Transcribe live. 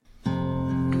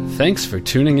Thanks for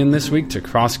tuning in this week to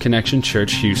Cross Connection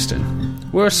Church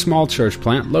Houston. We're a small church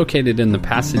plant located in the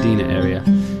Pasadena area.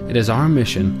 It is our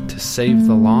mission to save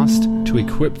the lost, to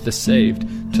equip the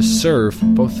saved, to serve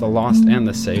both the lost and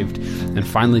the saved, and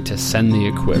finally to send the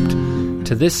equipped.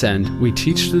 To this end, we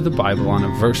teach through the Bible on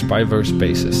a verse-by-verse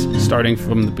basis, starting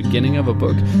from the beginning of a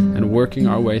book and working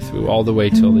our way through all the way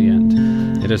till the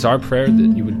end. It is our prayer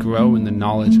that you would grow in the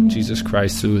knowledge of Jesus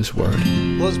Christ through His Word.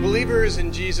 Well, as believers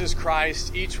in Jesus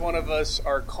Christ, each one of us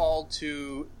are called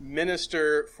to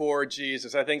minister for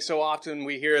Jesus. I think so often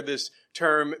we hear this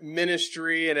term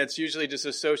ministry, and it's usually just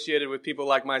associated with people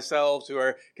like myself who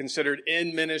are considered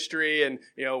in ministry and,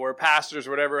 we're pastors or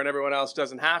whatever, and everyone else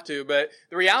doesn't have to. But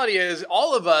the reality is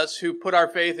all of us who put our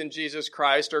faith in Jesus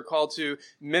Christ are called to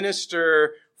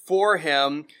minister for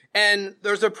Him. And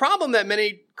there's a problem that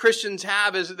many Christians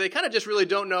have is that they kind of just really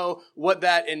don't know what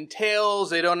that entails.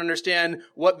 They don't understand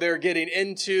what they're getting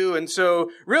into. And so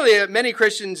really many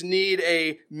Christians need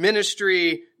a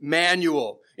ministry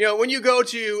manual. When you go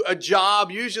to a job,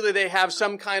 usually they have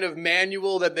some kind of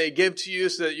manual that they give to you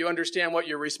so that you understand what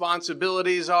your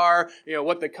responsibilities are,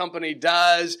 what the company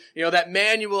does. That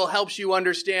manual helps you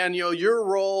understand, your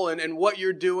role and what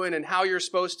you're doing and how you're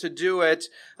supposed to do it.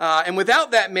 And without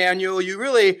that manual, you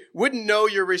really wouldn't know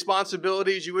your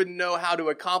responsibilities. You wouldn't know how to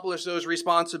accomplish those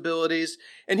responsibilities.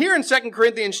 And here in 2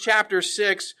 Corinthians chapter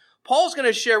 6, Paul's going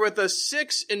to share with us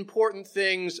 6 important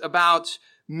things about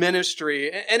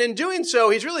ministry. And in doing so,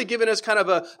 he's really given us kind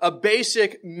of a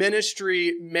basic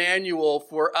ministry manual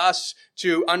for us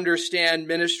to understand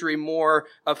ministry more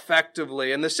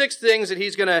effectively. And the 6 things that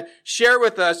he's going to share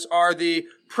with us are the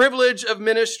privilege of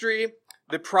ministry,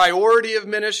 the priority of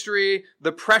ministry,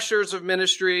 the pressures of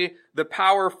ministry, the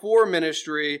power for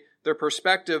ministry, the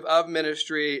perspective of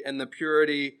ministry, and the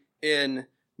purity in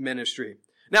ministry.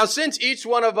 Now, since each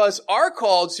one of us are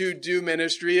called to do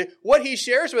ministry, what he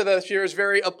shares with us here is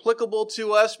very applicable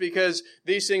to us because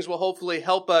these things will hopefully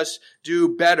help us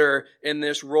do better in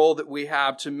this role that we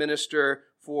have to minister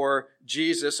for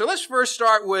Jesus. So let's first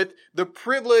start with the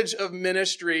privilege of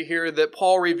ministry here that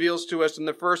Paul reveals to us in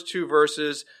the first 2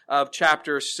 verses of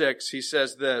chapter 6. He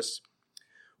says this: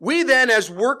 "We then,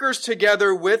 as workers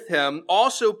together with him,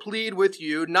 also plead with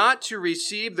you not to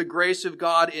receive the grace of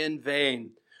God in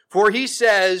vain. For he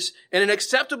says, in an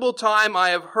acceptable time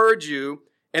I have heard you,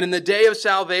 and in the day of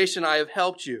salvation I have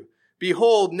helped you.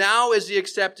 Behold, now is the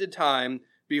accepted time.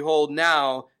 Behold,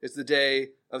 now is the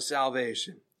day of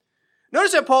salvation."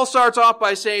 Notice that Paul starts off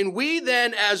by saying, we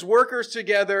then as workers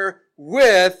together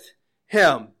with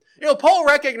him. Paul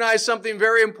recognized something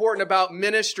very important about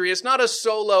ministry. It's not a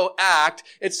solo act.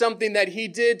 It's something that he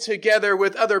did together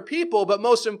with other people, but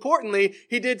most importantly,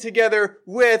 he did together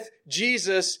with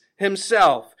Jesus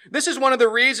himself. This is one of the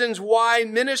reasons why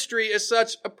ministry is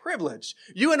such a privilege.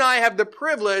 You and I have the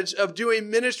privilege of doing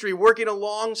ministry, working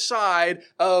alongside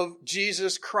of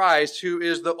Jesus Christ, who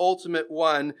is the ultimate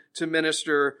one to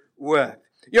minister with.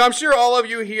 I'm sure all of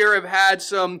you here have had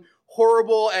some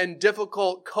horrible and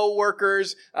difficult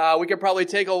coworkers. We could probably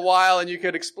take a while and you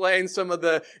could explain some of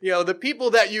the people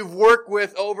that you've worked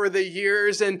with over the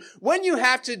years. And when you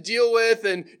have to deal with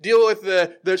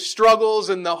the struggles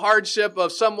and the hardship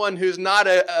of someone who's not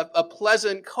a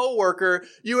pleasant coworker,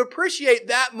 you appreciate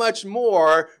that much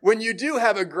more when you do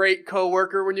have a great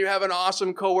coworker, when you have an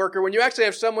awesome coworker, when you actually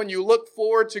have someone you look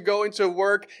forward to going to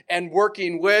work and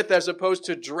working with as opposed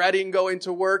to dreading going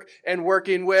to work and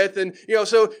working with. And,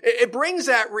 so it brings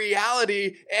that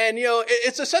reality, and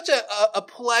it's such a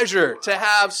pleasure to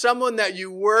have someone that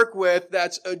you work with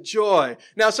that's a joy.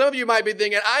 Now, some of you might be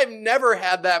thinking, I've never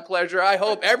had that pleasure. I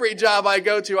hope every job I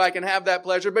go to, I can have that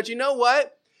pleasure. But you know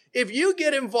what? If you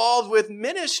get involved with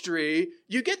ministry,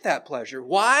 you get that pleasure.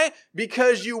 Why?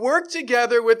 Because you work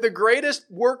together with the greatest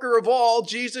worker of all,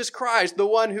 Jesus Christ, the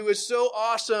one who is so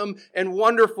awesome and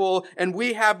wonderful, and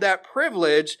we have that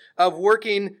privilege of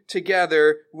working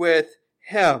together with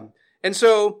him. And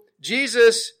so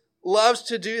Jesus loves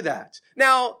to do that.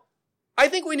 Now, I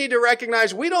think we need to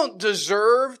recognize we don't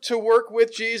deserve to work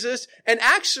with Jesus, and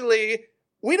actually,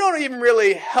 we don't even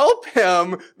really help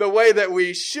him the way that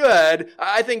we should.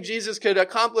 I think Jesus could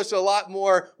accomplish a lot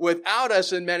more without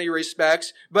us in many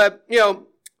respects. But,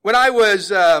 when I was,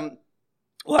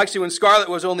 when Scarlett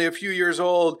was only a few years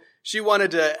old, she wanted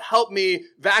to help me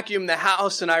vacuum the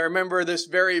house, and I remember this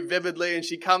very vividly, and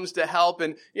she comes to help,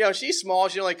 and, she's small,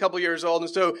 she's only a couple years old,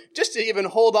 and so just to even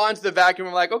hold on to the vacuum,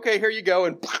 I'm like, okay, here you go,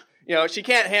 and She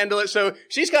can't handle it. So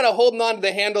she's kind of holding on to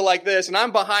the handle like this, and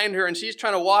I'm behind her, and she's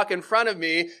trying to walk in front of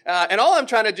me. And all I'm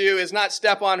trying to do is not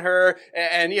step on her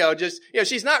and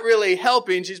she's not really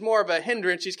helping. She's more of a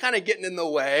hindrance. She's kind of getting in the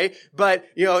way. But,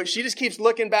 she just keeps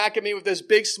looking back at me with this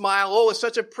big smile. Oh, it's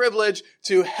such a privilege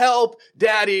to help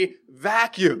Daddy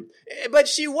vacuum. But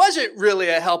she wasn't really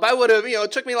a help. I would have,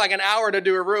 it took me like an hour to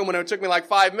do a room when it took me like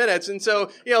 5 minutes. And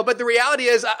so, but the reality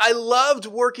is I loved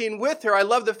working with her. I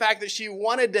loved the fact that she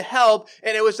wanted to help.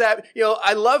 And it was that,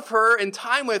 I love her and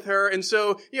time with her. And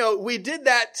so, we did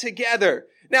that together.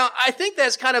 Now, I think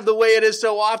that's kind of the way it is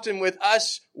so often with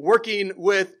us working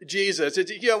with Jesus.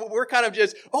 It's, we're kind of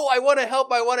just, I want to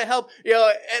help.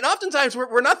 And oftentimes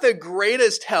we're not the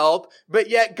greatest help, but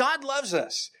yet God loves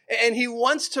us. And He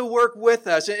wants to work with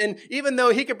us. And even though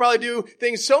He could probably do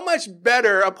things so much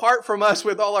better apart from us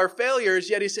with all our failures,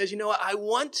 yet He says, I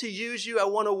want to use you. I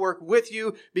want to work with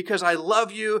you because I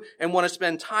love you and want to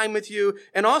spend time with you.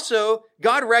 And also,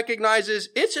 God recognizes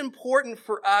it's important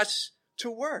for us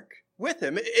to work with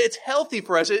Him. It's healthy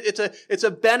for us. It's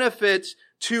a benefit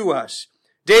to us.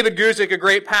 David Guzik, a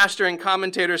great pastor and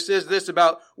commentator, says this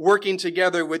about working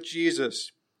together with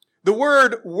Jesus. The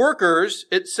word workers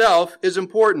itself is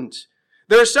important.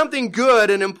 There is something good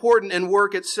and important in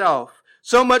work itself,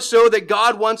 so much so that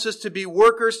God wants us to be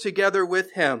workers together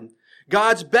with Him.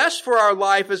 God's best for our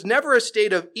life is never a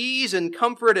state of ease and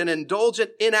comfort and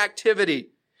indulgent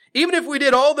inactivity. Even if we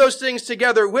did all those things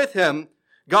together with Him,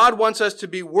 God wants us to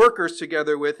be workers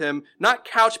together with Him, not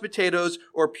couch potatoes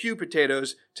or pew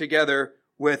potatoes together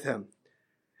with Him.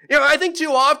 I think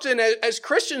too often as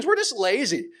Christians, we're just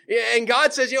lazy. And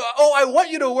God says, I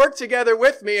want you to work together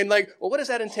with me. And what does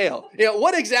that entail?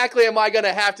 What exactly am I going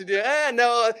to have to do?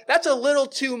 No, that's a little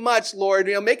too much, Lord.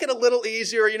 Make it a little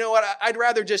easier. You know what? I'd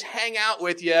rather just hang out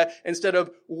with you instead of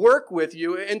work with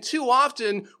you. And too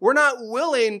often, we're not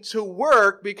willing to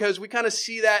work because we kind of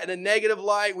see that in a negative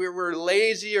light. We're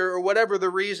lazy or whatever the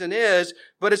reason is.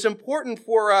 But it's important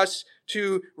for us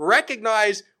to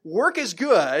recognize work is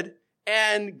good,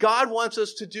 and God wants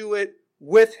us to do it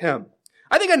with Him.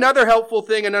 I think another helpful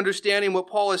thing in understanding what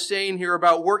Paul is saying here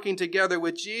about working together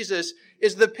with Jesus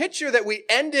is the picture that we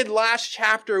ended last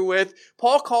chapter with.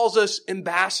 Paul calls us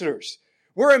ambassadors.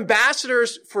 We're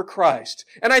ambassadors for Christ.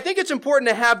 And I think it's important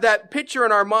to have that picture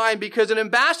in our mind because an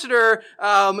ambassador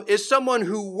is someone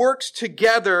who works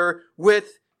together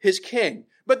with his king.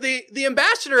 But the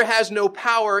ambassador has no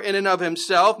power in and of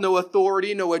himself, no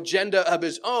authority, no agenda of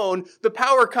his own. The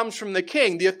power comes from the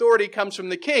king. The authority comes from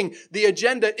the king. The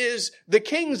agenda is the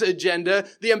king's agenda.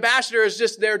 The ambassador is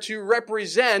just there to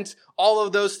represent all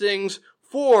of those things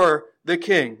for the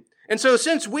king. And so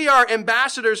since we are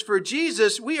ambassadors for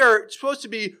Jesus, we are supposed to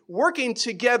be working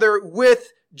together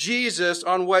with Jesus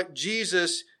on what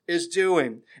Jesus is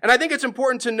doing. And I think it's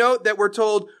important to note that we're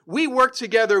told we work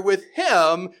together with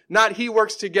Him, not He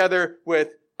works together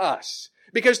with us.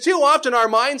 Because too often our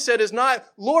mindset is not,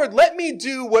 Lord, let me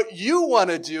do what you want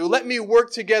to do. Let me work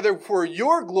together for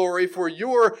your glory, for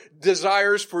your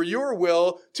desires, for your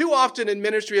will. Too often in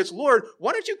ministry, it's, Lord,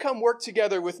 why don't you come work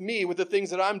together with me with the things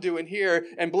that I'm doing here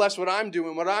and bless what I'm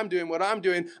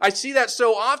doing. I see that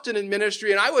so often in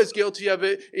ministry, and I was guilty of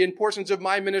it in portions of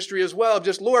my ministry as well.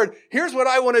 Just, Lord, here's what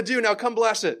I want to do. Now come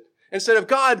bless it. Instead of,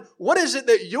 God, what is it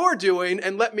that you're doing?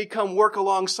 And let me come work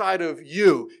alongside of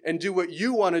you and do what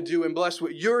you want to do and bless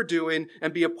what you're doing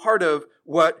and be a part of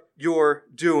what you're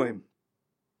doing.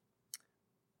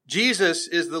 Jesus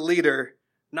is the leader,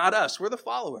 not us. We're the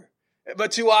follower.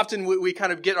 But too often we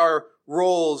kind of get our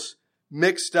roles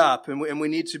mixed up, and we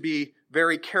need to be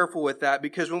very careful with that,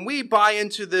 because when we buy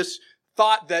into this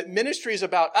thought that ministry is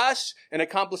about us and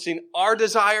accomplishing our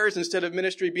desires instead of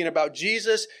ministry being about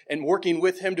Jesus and working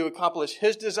with Him to accomplish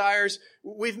His desires,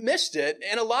 we've missed it.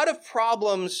 And a lot of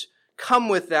problems come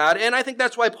with that. And I think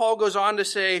that's why Paul goes on to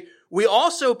say, we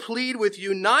also plead with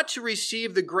you not to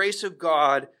receive the grace of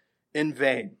God in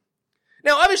vain.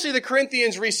 Now, obviously, the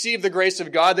Corinthians received the grace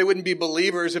of God. They wouldn't be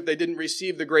believers if they didn't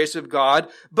receive the grace of God.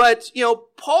 But,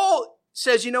 Paul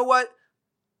says, you know what?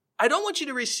 I don't want you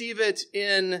to receive it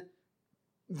in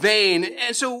vain.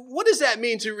 And so what does that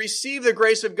mean to receive the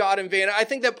grace of God in vain? I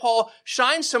think that Paul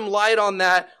shines some light on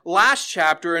that last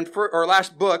chapter or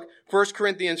last book, 1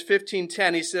 Corinthians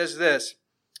 15:10. He says this,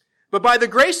 "But by the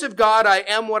grace of God I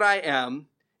am what I am,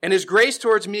 and His grace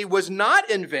towards me was not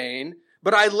in vain,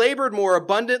 but I labored more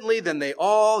abundantly than they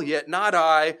all, yet not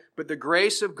I, but the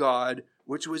grace of God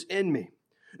which was in me.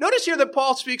 Notice here that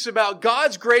Paul speaks about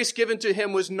God's grace given to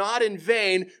him was not in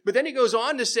vain, but then he goes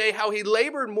on to say how he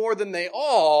labored more than they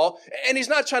all, and he's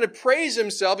not trying to praise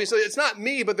himself. He says, it's not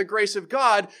me, but the grace of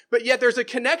God, but yet there's a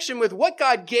connection with what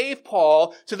God gave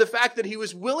Paul to the fact that he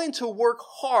was willing to work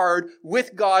hard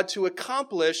with God to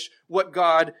accomplish what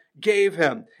God gave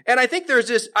him. And I think there's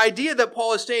this idea that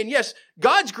Paul is saying, yes,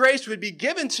 God's grace would be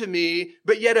given to me,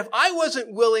 but yet if I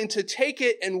wasn't willing to take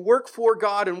it and work for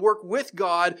God and work with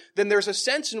God, then there's a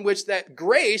sense in which that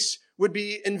grace would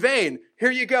be in vain. Here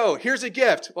you go. Here's a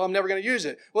gift. Well, I'm never going to use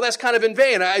it. Well, that's kind of in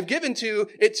vain. I've given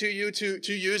it to you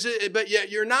to use it, but yet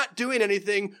you're not doing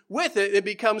anything with it. It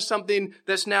becomes something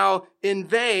that's now in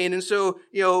vain. And so,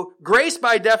 grace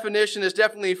by definition is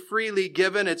definitely freely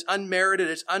given. It's unmerited.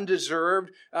 It's undeserved.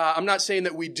 I'm not saying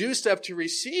that we do stuff to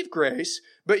receive grace,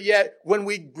 but yet when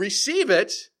we receive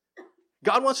it,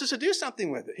 God wants us to do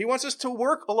something with it. He wants us to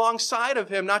work alongside of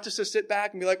him, not just to sit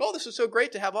back and be like, oh, this is so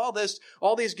great to have all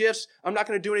these gifts. I'm not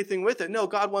going to do anything with it. No,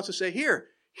 God wants to say, here,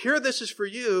 this is for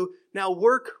you. Now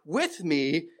work with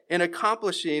me in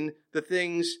accomplishing the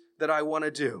things that I want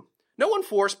to do. No one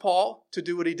forced Paul to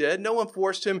do what he did. No one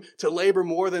forced him to labor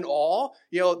more than all.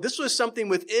 This was something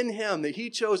within him that he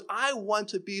chose. I want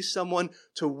to be someone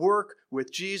to work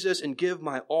with Jesus and give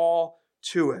my all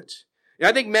to it. And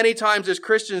I think many times as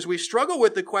Christians, we struggle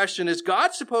with the question, is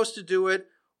God supposed to do it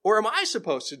or am I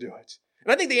supposed to do it?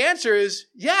 And I think the answer is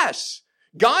yes.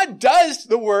 God does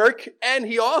the work and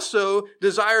he also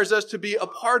desires us to be a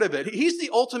part of it. He's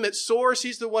the ultimate source.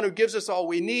 He's the one who gives us all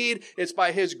we need. It's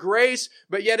by his grace.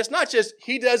 But yet it's not just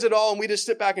he does it all and we just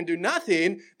sit back and do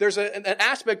nothing. There's an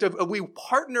aspect of we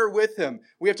partner with him.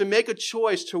 We have to make a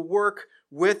choice to work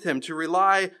with him, to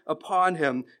rely upon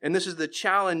him. And this is the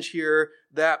challenge here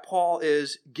that Paul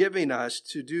is giving us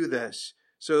to do this,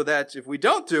 so that if we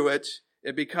don't do it,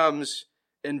 it becomes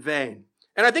in vain.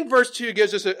 And I think verse 2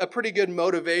 gives us a pretty good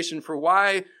motivation for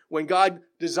why, when God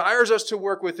desires us to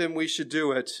work with him, we should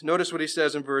do it. Notice what he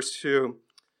says in verse 2.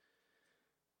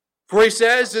 For he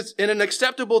says, it's in an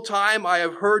acceptable time I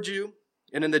have heard you,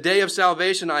 and in the day of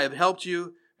salvation I have helped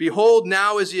you. Behold,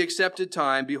 now is the accepted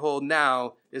time. Behold,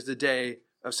 now is the day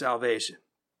of salvation.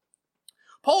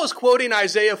 Paul is quoting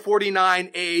Isaiah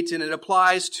 49:8, and it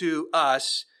applies to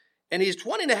us. And he's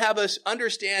wanting to have us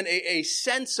understand a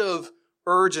sense of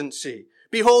urgency.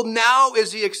 Behold, now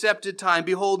is the accepted time.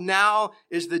 Behold, now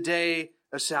is the day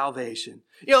of salvation.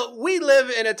 We live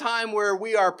in a time where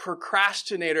we are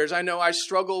procrastinators. I know I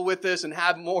struggle with this and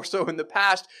have more so in the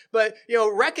past, but,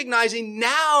 recognizing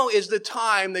now is the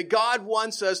time that God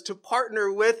wants us to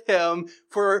partner with him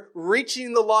for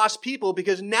reaching the lost people,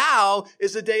 because now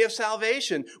is the day of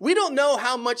salvation. We don't know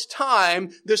how much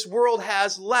time this world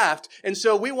has left. And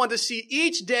so we want to see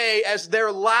each day as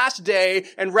their last day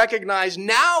and recognize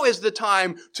now is the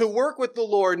time to work with the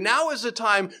Lord. Now is the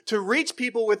time to reach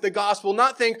people with the gospel,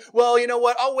 not think, well, you know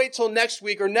what? I'll wait till next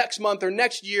week or next month or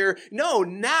next year. No,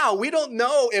 now we don't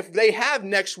know if they have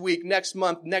next week, next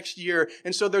month, next year.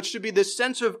 And so there should be this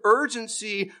sense of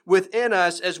urgency within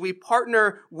us as we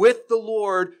partner with the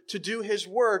Lord to do his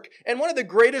work. And one of the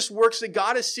greatest works that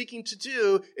God is seeking to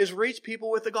do is reach people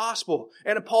with the gospel.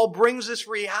 And Paul brings this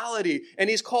reality, and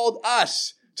he's called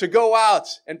us to go out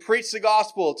and preach the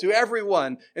gospel to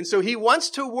everyone. And so he wants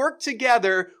to work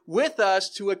together with us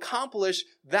to accomplish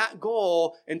that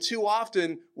goal. And too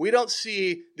often we don't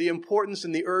see the importance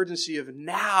and the urgency of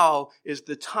now is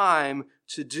the time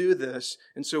to do this.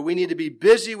 And so we need to be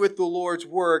busy with the Lord's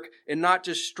work and not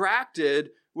distracted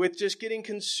with just getting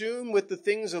consumed with the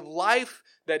things of life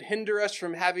that hinder us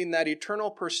from having that eternal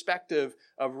perspective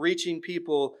of reaching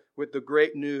people with the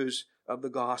great news of the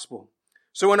gospel.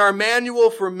 So in our manual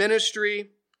for ministry,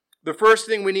 the first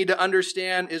thing we need to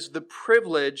understand is the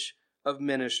privilege of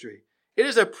ministry. It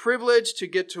is a privilege to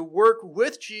get to work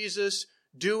with Jesus,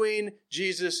 doing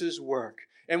Jesus' work.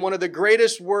 And one of the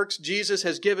greatest works Jesus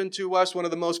has given to us, one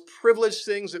of the most privileged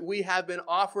things that we have been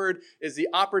offered, is the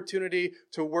opportunity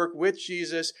to work with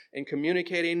Jesus in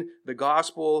communicating the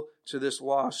gospel to this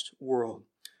lost world.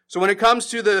 So when it comes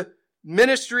to the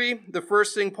ministry, the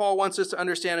first thing Paul wants us to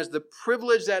understand is the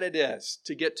privilege that it is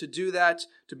to get to do that,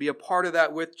 to be a part of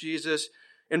that with Jesus.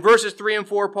 In verses 3 and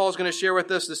 4, Paul is going to share with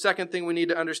us the second thing we need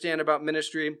to understand about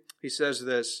ministry. He says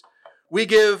this: we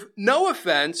give no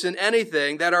offense in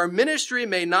anything, that our ministry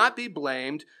may not be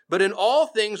blamed, but in all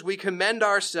things we commend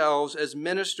ourselves as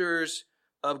ministers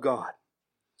of God.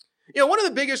 One of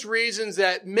the biggest reasons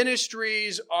that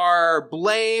ministries are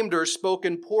blamed or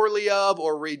spoken poorly of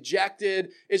or rejected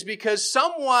is because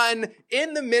someone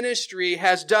in the ministry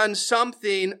has done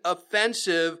something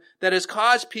offensive that has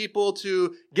caused people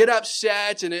to get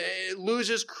upset, and it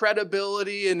loses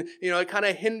credibility, and it kind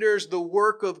of hinders the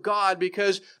work of God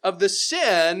because of the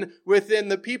sin within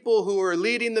the people who are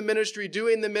leading the ministry,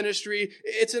 doing the ministry.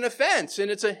 It's an offense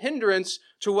and it's a hindrance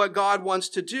to what God wants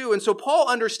to do. And so Paul,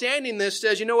 understanding this,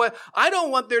 says, you know what? I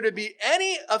don't want there to be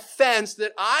any offense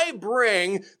that I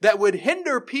bring that would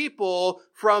hinder people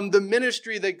from the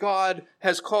ministry that God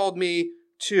has called me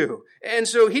to. And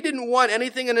so he didn't want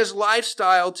anything in his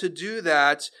lifestyle to do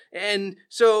that. And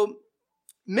so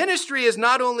ministry is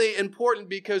not only important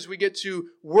because we get to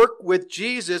work with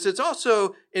Jesus, it's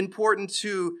also important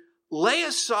to lay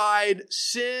aside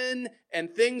sin and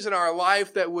things in our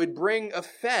life that would bring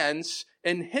offense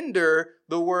and hinder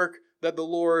the work that the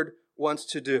Lord wants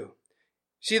to do.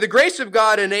 See, the grace of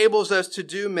God enables us to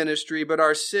do ministry, but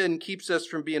our sin keeps us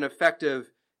from being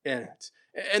effective in it.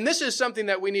 And this is something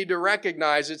that we need to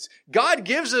recognize. It's God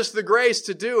gives us the grace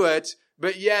to do it,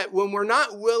 but yet when we're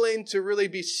not willing to really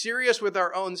be serious with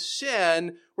our own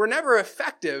sin, we're never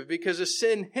effective because the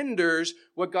sin hinders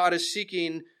what God is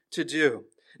seeking to do.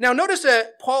 Now, notice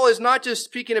that Paul is not just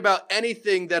speaking about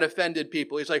anything that offended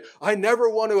people. He's like, I never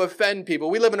want to offend people.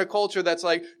 We live in a culture that's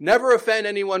like, never offend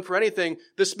anyone for anything.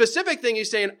 The specific thing he's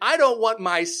saying, I don't want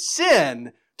my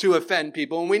sin to offend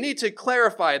people. And we need to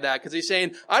clarify that because he's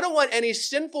saying, I don't want any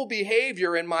sinful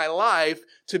behavior in my life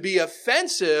to be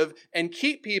offensive and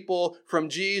keep people from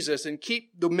Jesus and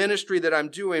keep the ministry that I'm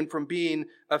doing from being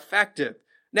effective.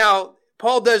 Now,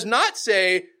 Paul does not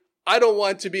say, I don't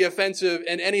want to be offensive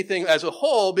in anything as a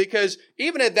whole, because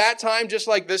even at that time, just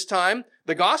like this time,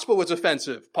 the gospel was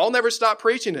offensive. Paul never stopped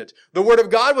preaching it. The word of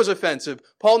God was offensive.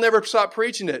 Paul never stopped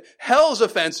preaching it. Hell's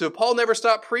offensive. Paul never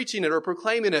stopped preaching it or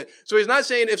proclaiming it. So he's not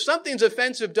saying if something's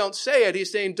offensive, don't say it.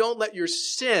 He's saying don't let your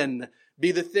sin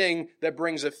be the thing that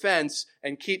brings offense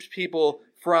and keeps people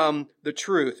from the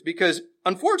truth. Because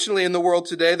unfortunately in the world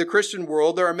today, the Christian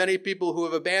world, there are many people who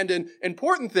have abandoned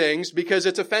important things because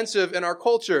it's offensive in our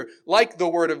culture, like the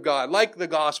Word of God, like the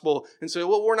gospel, and say,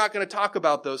 well, we're not going to talk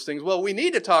about those things. Well, we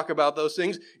need to talk about those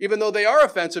things, even though they are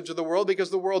offensive to the world,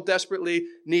 because the world desperately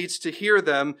needs to hear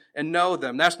them and know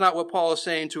them. That's not what Paul is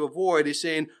saying to avoid. He's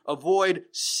saying avoid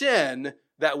sin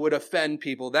that would offend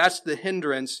people. That's the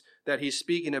hindrance that he's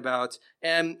speaking about.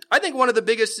 And I think one of the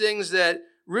biggest things that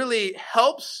really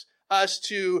helps us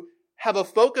to have a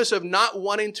focus of not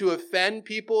wanting to offend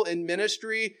people in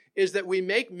ministry is that we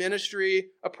make ministry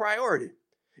a priority.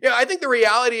 I think the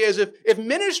reality is if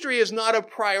ministry is not a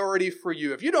priority for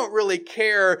you, if you don't really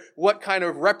care what kind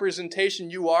of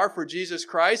representation you are for Jesus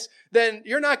Christ, then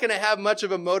you're not going to have much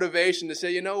of a motivation to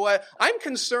say, you know what, I'm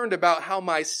concerned about how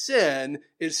my sin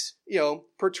is,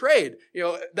 portrayed,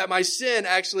 that my sin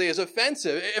actually is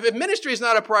offensive. If ministry is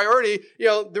not a priority,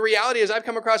 the reality is I've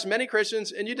come across many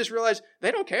Christians and you just realize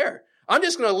they don't care. I'm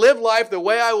just going to live life the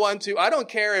way I want to. I don't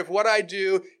care if what I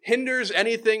do hinders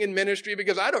anything in ministry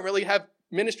because I don't really have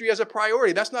ministry as a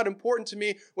priority. That's not important to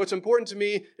me. What's important to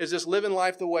me is just living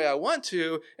life the way I want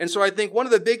to. And so I think one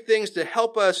of the big things to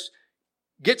help us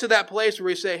get to that place where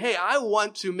we say, hey, I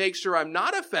want to make sure I'm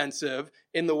not offensive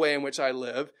in the way in which I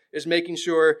live, is making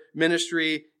sure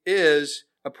ministry is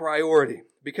a priority.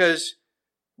 Because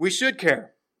we should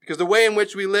care. Because the way in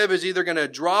which we live is either going to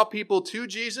draw people to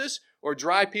Jesus or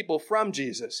drive people from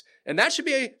Jesus. And that should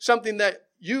be something that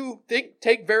you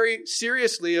take very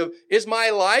seriously of, is my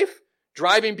life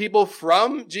driving people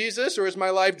from Jesus, or is my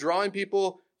life drawing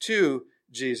people to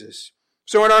Jesus?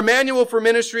 So in our manual for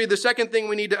ministry, the second thing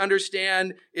we need to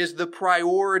understand is the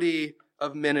priority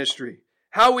of ministry.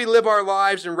 How we live our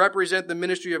lives and represent the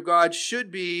ministry of God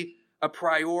should be a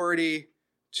priority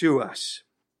to us.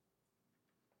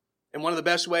 And one of the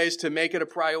best ways to make it a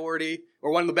priority,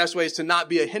 or one of the best ways to not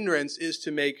be a hindrance, is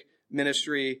to make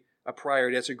ministry a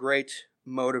priority. That's a great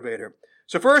motivator.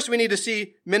 So first, we need to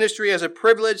see ministry as a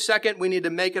privilege. Second, we need to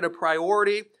make it a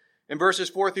priority. In verses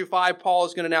 4 through 5, Paul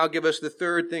is going to now give us the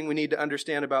third thing we need to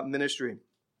understand about ministry.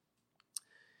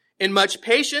 In much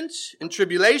patience, in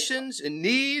tribulations, in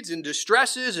needs, in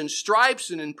distresses, in stripes,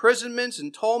 and imprisonments,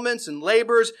 and torments, and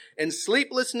labors, and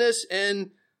sleeplessness,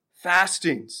 and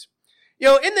fastings.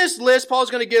 In this list,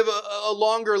 Paul's going to give a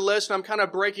longer list, and I'm kind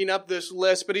of breaking up this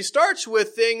list, but he starts with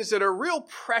things that are real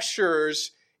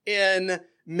pressures in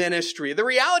ministry. The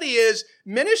reality is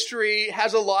ministry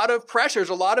has a lot of pressures,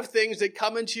 a lot of things that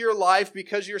come into your life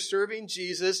because you're serving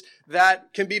Jesus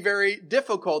that can be very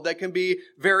difficult, that can be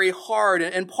very hard.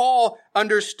 And Paul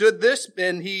understood this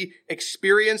and he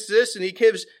experienced this, and he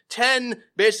gives 10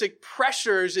 basic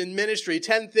pressures in ministry,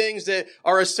 10 things that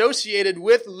are associated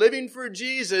with living for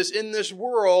Jesus in this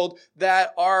world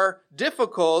that are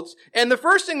difficult. And the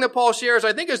first thing that Paul shares,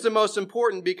 I think, is the most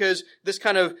important because this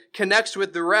kind of connects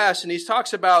with the rest. And he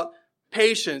talks about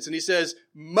patience, and he says,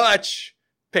 much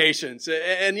patience.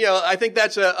 And, I think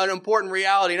that's an important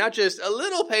reality. Not just a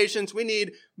little patience, we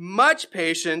need much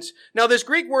patience. Now, this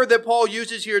Greek word that Paul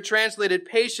uses here, translated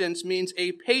patience, means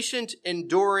a patient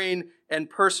enduring and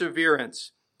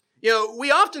perseverance. We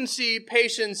often see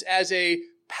patience as a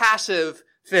passive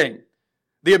thing.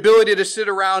 The ability to sit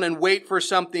around and wait for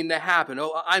something to happen.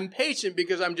 Oh, I'm patient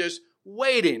because I'm just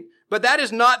waiting. But that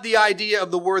is not the idea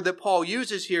of the word that Paul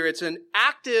uses here. It's an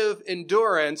active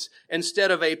endurance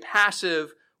instead of a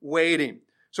passive waiting.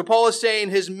 So Paul is saying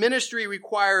his ministry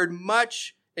required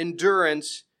much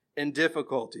endurance and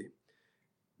difficulty.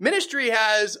 Ministry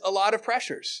has a lot of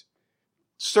pressures.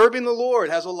 Serving the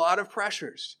Lord has a lot of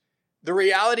pressures. The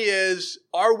reality is,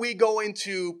 are we going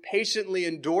to patiently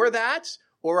endure that,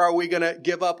 or are we going to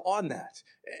give up on that?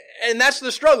 And that's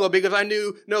the struggle, because I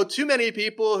know too many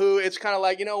people who it's kind of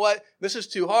like, you know what, this is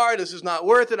too hard, this is not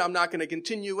worth it, I'm not going to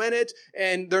continue in it,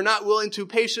 and they're not willing to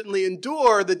patiently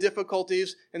endure the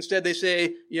difficulties. Instead, they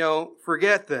say,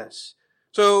 forget this.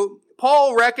 So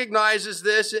Paul recognizes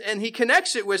this, and he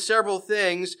connects it with several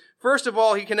things. First of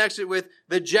all, he connects it with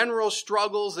the general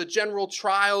struggles, the general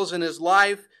trials in his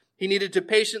life. He needed to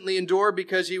patiently endure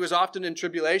because he was often in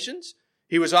tribulations.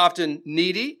 He was often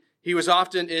needy. He was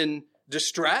often in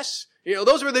distress.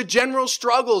 Those were the general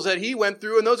struggles that he went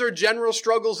through, and those are general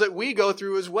struggles that we go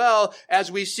through as well as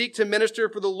we seek to minister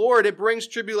for the Lord. It brings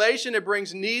tribulation, it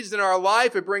brings needs in our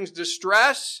life, it brings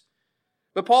distress.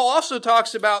 But Paul also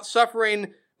talks about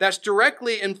suffering that's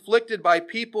directly inflicted by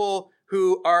people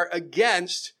who are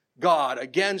against God,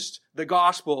 against the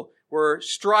gospel, were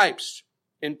stripes,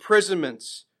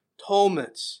 imprisonments,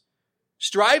 torments.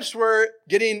 Stripes were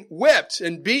getting whipped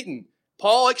and beaten.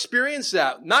 Paul experienced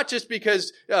that, not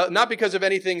because of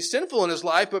anything sinful in his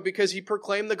life, but because he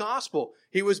proclaimed the gospel.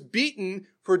 He was beaten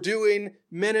for doing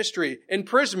ministry.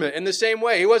 Imprisonment in the same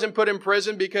way. He wasn't put in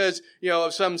prison because,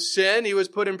 of some sin. He was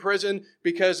put in prison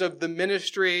because of the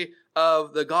ministry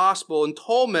of the gospel. And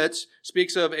torments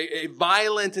speaks of a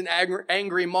violent and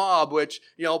angry mob, which,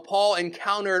 Paul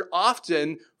encountered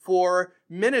often for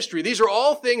ministry. These are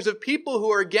all things of people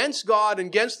who are against God and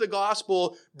against the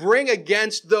gospel, bring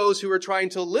against those who are trying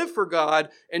to live for God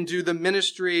and do the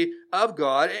ministry of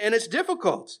God. And it's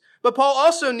difficult. But Paul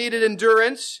also needed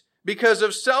endurance because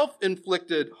of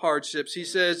self-inflicted hardships. He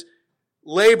says,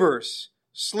 labors,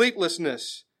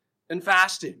 sleeplessness, and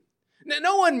fasting. Now,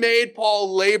 no one made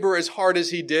Paul labor as hard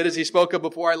as he did, as he spoke of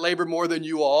before, I labor more than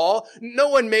you all. No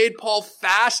one made Paul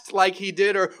fast like he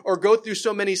did or go through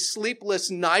so many sleepless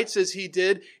nights as he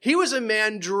did. He was a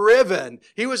man driven.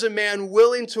 He was a man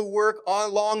willing to work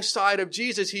alongside of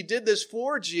Jesus. He did this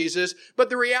for Jesus, but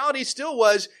the reality still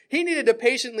was he needed to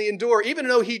patiently endure, even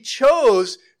though he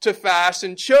chose to fast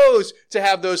and chose to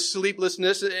have those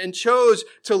sleeplessness and chose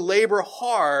to labor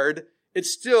hard.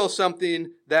 It's still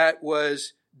something that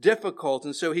was difficult.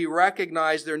 And so he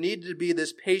recognized there needed to be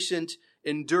this patient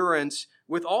endurance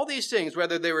with all these things,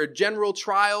 whether they were general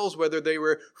trials, whether they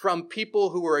were from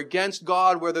people who were against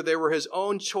God, whether they were his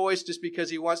own choice just because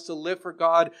he wants to live for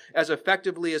God as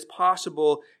effectively as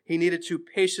possible. He needed to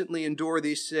patiently endure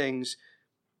these things.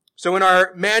 So in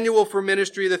our manual for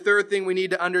ministry, the third thing we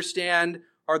need to understand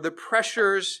are the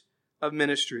pressures of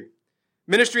ministry.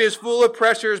 Ministry is full of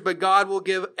pressures, but God will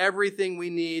give everything we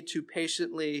need to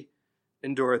patiently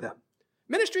endure them.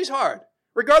 Ministry is hard,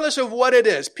 regardless of what it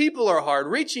is. People are hard.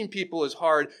 Reaching people is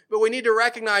hard. But we need to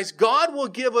recognize God will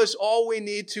give us all we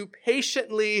need to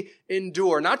patiently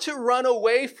endure. Not to run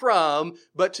away from,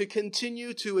 but to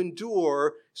continue to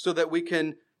endure so that we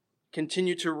can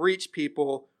continue to reach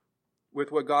people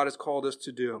with what God has called us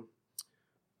to do.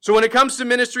 So when it comes to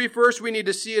ministry, first, we need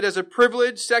to see it as a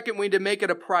privilege. Second, we need to make it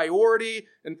a priority.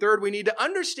 And third, we need to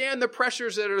understand the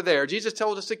pressures that are there. Jesus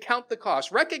tells us to count the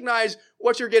cost. Recognize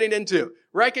what you're getting into.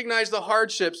 Recognize the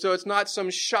hardship so it's not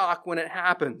some shock when it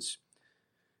happens.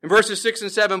 In verses 6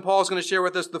 and 7, Paul is going to share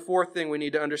with us the fourth thing we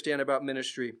need to understand about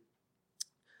ministry.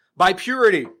 By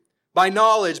purity, by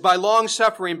knowledge, by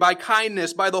long-suffering, by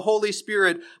kindness, by the Holy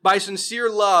Spirit, by sincere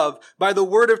love, by the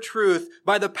word of truth,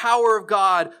 by the power of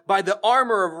God, by the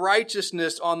armor of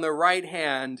righteousness on the right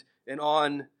hand and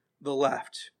on the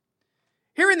left.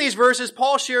 Here in these verses,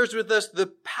 Paul shares with us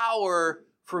the power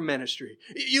for ministry.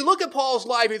 You look at Paul's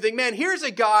life and you think, man, here's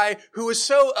a guy who was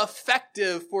so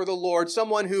effective for the Lord,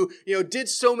 someone who, did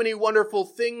so many wonderful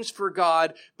things for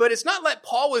God, but it's not like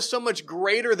Paul was so much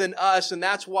greater than us and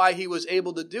that's why he was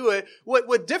able to do it.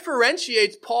 What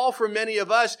differentiates Paul from many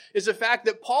of us is the fact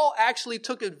that Paul actually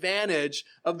took advantage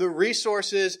of the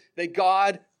resources that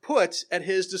God puts at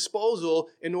his disposal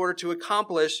in order to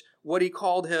accomplish what he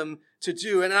called him to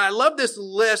do. And I love this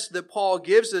list that Paul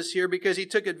gives us here because he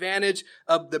took advantage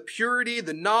of the purity,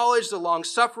 the knowledge, the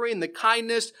long-suffering, the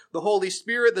kindness, the Holy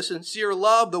Spirit, the sincere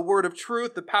love, the word of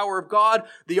truth, the power of God,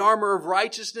 the armor of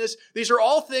righteousness. These are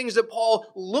all things that Paul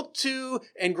looked to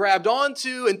and grabbed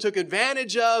onto and took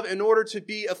advantage of in order to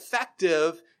be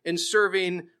effective in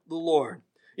serving the Lord.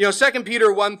 2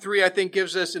 Peter 1:3, I think,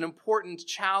 gives us an important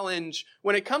challenge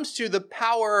when it comes to the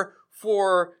power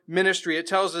for ministry. It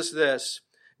tells us this: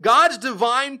 God's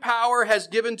divine power has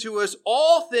given to us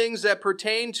all things that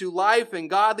pertain to life and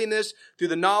godliness through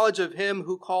the knowledge of him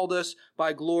who called us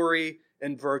by glory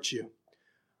and virtue.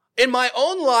 In my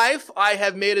own life, I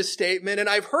have made a statement, and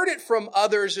I've heard it from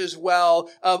others as well,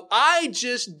 of I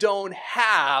just don't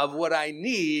have what I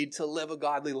need to live a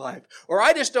godly life. Or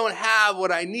I just don't have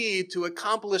what I need to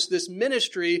accomplish this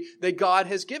ministry that God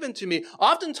has given to me.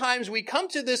 Oftentimes we come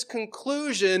to this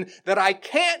conclusion that I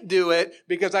can't do it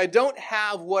because I don't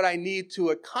have what I need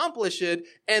to accomplish it.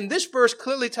 And this verse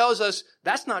clearly tells us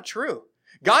that's not true.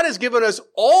 God has given us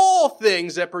all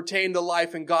things that pertain to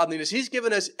life and godliness. He's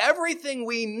given us everything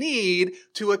we need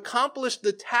to accomplish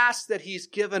the tasks that he's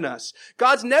given us.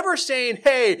 God's never saying,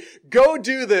 hey, go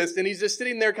do this. And he's just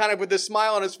sitting there kind of with this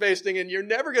smile on his face thinking, you're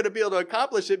never going to be able to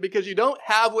accomplish it because you don't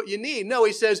have what you need. No,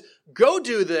 he says, go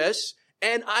do this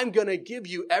and I'm going to give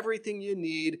you everything you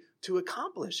need to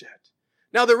accomplish it.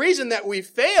 Now, the reason that we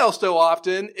fail so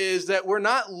often is that we're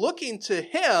not looking to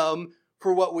him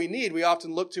for what we need. We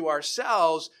often look to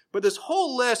ourselves, but this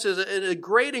whole list is a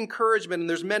great encouragement, and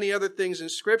there's many other things in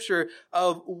Scripture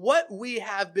of what we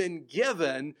have been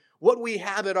given, what we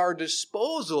have at our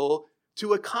disposal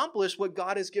to accomplish what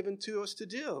God has given to us to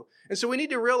do. And so we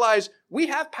need to realize we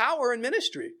have power in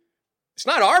ministry. It's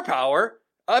not our power.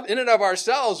 In and of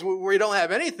ourselves, we don't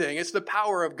have anything. It's the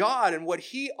power of God and what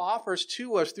he offers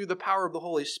to us through the power of the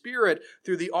Holy Spirit,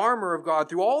 through the armor of God,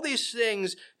 through all these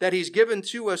things that he's given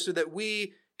to us so that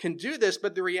we can do this.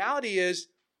 But the reality is,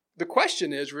 the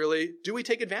question is really, do we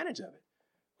take advantage of it?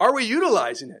 Are we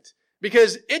utilizing it?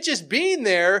 Because it just being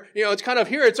there, it's kind of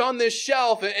here, it's on this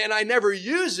shelf and I never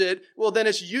use it. Well, then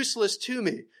it's useless to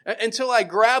me. Until I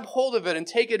grab hold of it and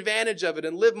take advantage of it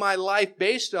and live my life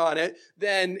based on it,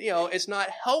 then, it's not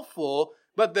helpful.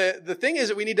 But the thing is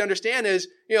that we need to understand is,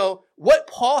 what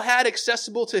Paul had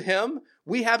accessible to him,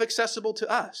 we have accessible to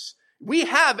us. We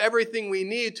have everything we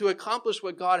need to accomplish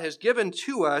what God has given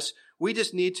to us. We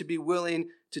just need to be willing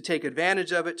to take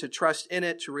advantage of it, to trust in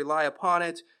it, to rely upon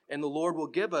it, and the Lord will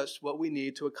give us what we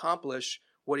need to accomplish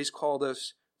what he's called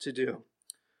us to do.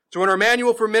 So in our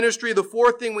manual for ministry, the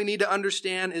fourth thing we need to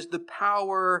understand is the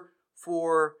power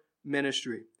for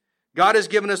ministry. God has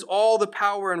given us all the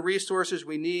power and resources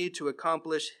we need to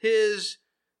accomplish his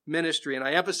ministry. And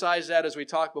I emphasize that as we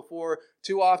talked before.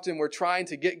 Too often we're trying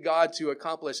to get God to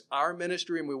accomplish our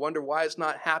ministry and we wonder why it's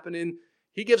not happening.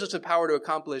 He gives us the power to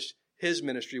accomplish his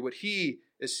ministry, what he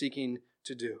is seeking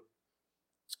to do.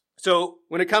 So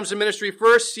when it comes to ministry,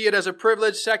 first, see it as a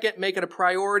privilege. Second, make it a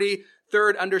priority.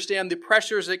 Third, understand the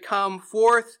pressures that come.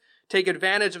 Fourth, take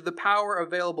advantage of the power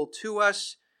available to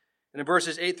us. And in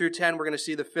verses 8 through 10, we're going to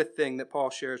see the fifth thing that Paul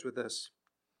shares with us.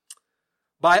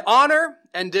 By honor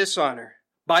and dishonor,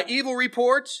 by evil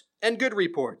reports and good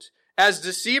reports, as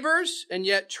deceivers and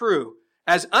yet true,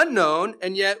 as unknown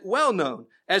and yet well known,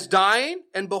 as dying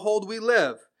and behold we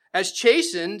live, as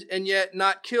chastened and yet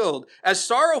not killed, as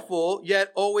sorrowful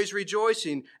yet always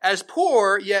rejoicing, as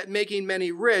poor yet making many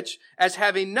rich, as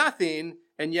having nothing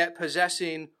and yet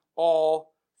possessing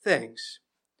all things.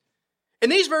 In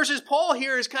these verses, Paul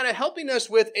here is kind of helping us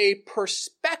with a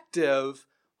perspective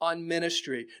on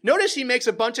ministry. Notice he makes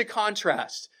a bunch of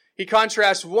contrasts. He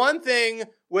contrasts one thing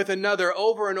with another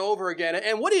over and over again.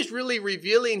 And what he's really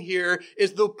revealing here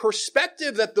is the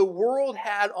perspective that the world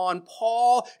had on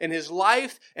Paul and his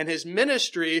life and his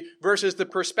ministry versus the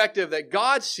perspective that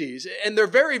God sees. And they're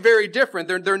very, very different.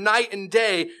 They're night and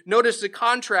day. Notice the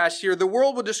contrast here. The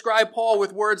world would describe Paul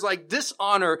with words like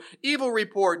dishonor, evil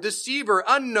report, deceiver,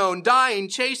 unknown, dying,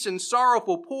 chastened,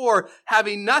 sorrowful, poor,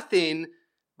 having nothing.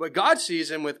 But God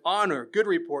sees him with honor, good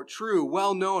report, true,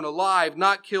 well-known, alive,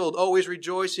 not killed, always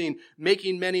rejoicing,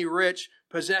 making many rich,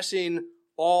 possessing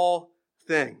all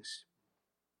things.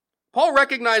 Paul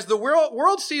recognized the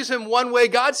world sees him one way,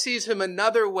 God sees him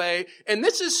another way, and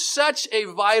this is such a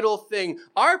vital thing.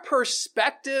 Our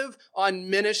perspective on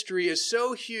ministry is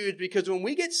so huge because when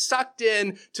we get sucked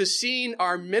in to seeing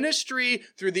our ministry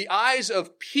through the eyes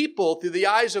of people, through the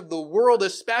eyes of the world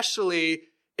especially,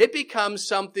 it becomes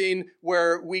something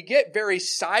where we get very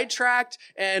sidetracked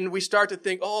and we start to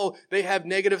think, oh, they have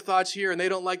negative thoughts here and they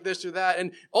don't like this or that.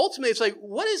 And ultimately, it's like,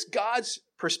 what is God's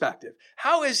perspective?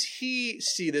 How does he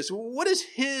see this? What is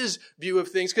his view of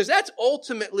things? Because that's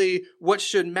ultimately what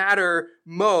should matter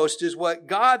most, is what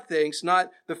God thinks,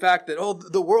 not the fact that, oh,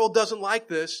 the world doesn't like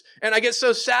this. And I get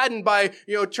so saddened by,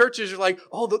 churches are like,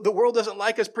 oh, the world doesn't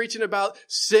like us preaching about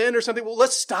sin or something. Well,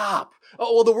 let's stop.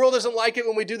 Oh, well, the world doesn't like it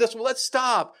when we do this. Well, let's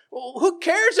stop. Well, who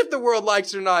cares if the world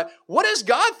likes it or not? What does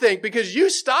God think? Because you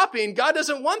stopping, God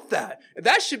doesn't want that.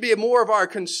 That should be more of our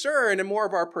concern and more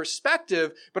of our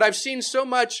perspective. But I've seen so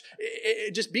much,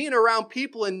 just being around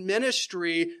people in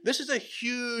ministry, this is a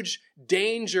huge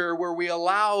danger where we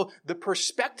allow the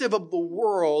perspective of the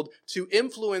world to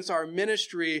influence our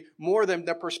ministry more than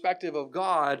the perspective of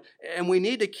God. And we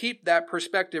need to keep that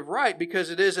perspective right because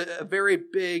it is a very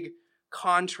big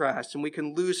contrast, and we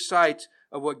can lose sight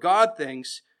of what God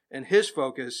thinks and his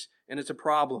focus, and it's a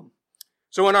problem.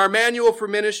 So in our manual for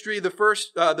ministry,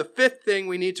 the fifth thing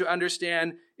we need to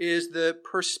understand is the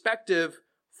perspective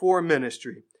for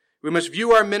ministry. We must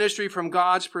view our ministry from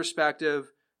God's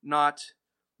perspective, not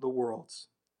the world's.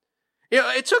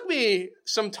 It took me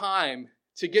some time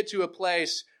to get to a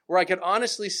place where I could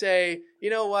honestly say, you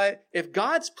know what? If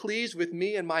God's pleased with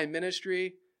me and my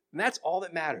ministry, then that's all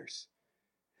that matters.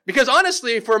 Because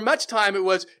honestly, for much time it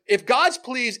was, if God's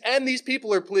pleased and these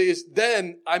people are pleased,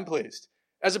 then I'm pleased.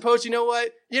 As opposed to, you know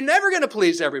what? You're never going to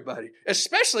please everybody,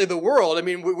 especially the world. I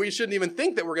mean, we shouldn't even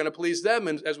think that we're going to please them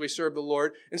as we serve the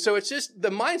Lord. And so it's just, the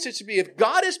mindset should be, if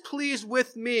God is pleased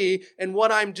with me and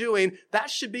what I'm doing, that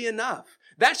should be enough.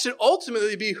 That should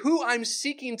ultimately be who I'm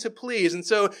seeking to please. And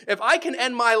so if I can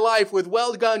end my life with,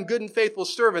 well done, good and faithful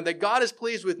servant, that God is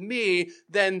pleased with me,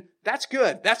 then that's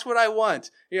good. That's what I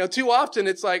want. Too often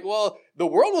it's like, well, the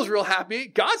world was real happy.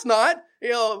 God's not.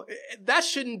 That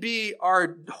shouldn't be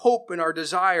our hope and our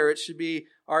desire. It should be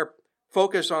our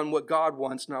focus on what God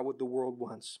wants, not what the world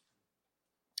wants.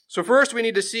 So first, we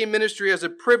need to see ministry as a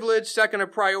privilege. Second, a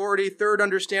priority. Third,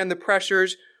 understand the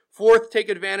pressures. Fourth, take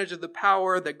advantage of the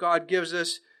power that God gives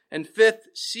us. And fifth,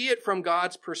 see it from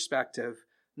God's perspective,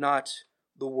 not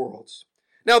the world's.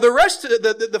 Now,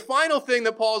 the final thing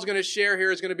that Paul is going to share here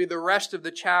is going to be the rest of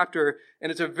the chapter, and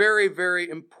it's a very, very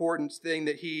important thing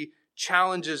that he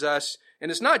challenges us. And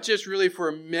it's not just really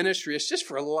for ministry, it's just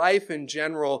for life in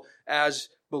general as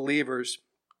believers.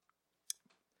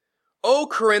 O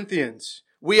Corinthians,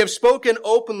 we have spoken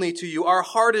openly to you. Our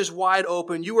heart is wide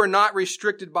open. You are not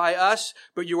restricted by us,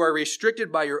 but you are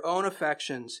restricted by your own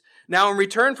affections. Now, in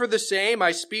return for the same,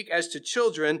 I speak as to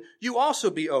children, you also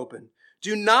be open.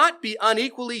 Do not be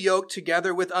unequally yoked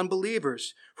together with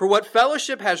unbelievers. For what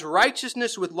fellowship has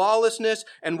righteousness with lawlessness,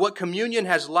 and what communion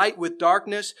has light with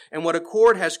darkness, and what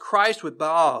accord has Christ with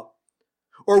Baal?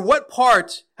 Or what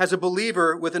part has a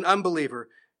believer with an unbeliever?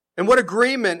 And what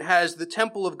agreement has the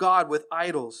temple of God with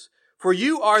idols? For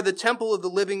you are the temple of the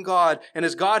living God, and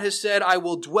as God has said, I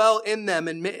will dwell in them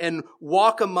and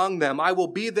walk among them. I will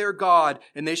be their God,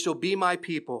 and they shall be my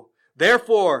people.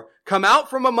 Therefore, come out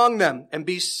from among them and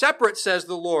be separate, says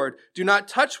the Lord. Do not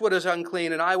touch what is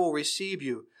unclean, and I will receive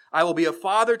you. I will be a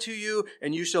father to you,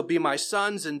 and you shall be my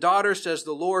sons and daughters, says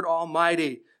the Lord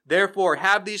Almighty. Therefore,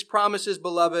 have these promises,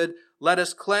 beloved. Let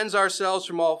us cleanse ourselves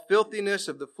from all filthiness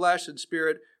of the flesh and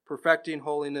spirit, perfecting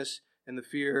holiness in the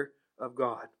fear of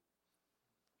God.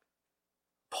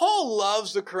 Paul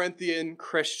loves the Corinthian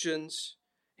Christians.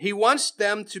 He wants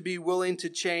them to be willing to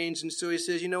change. And so he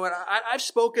says, you know what? I've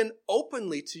spoken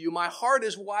openly to you. My heart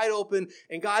is wide open.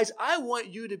 And guys, I want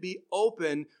you to be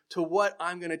open to what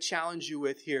I'm going to challenge you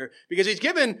with here. Because he's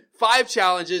given 5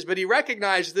 challenges, but he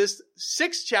recognized this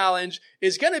 6th challenge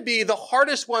is going to be the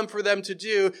hardest one for them to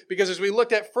do. Because as we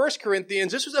looked at 1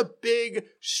 Corinthians, this was a big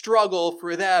struggle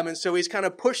for them. And so he's kind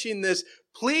of pushing this,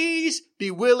 please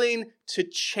be willing to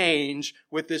change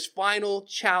with this final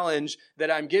challenge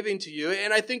that I'm giving to you.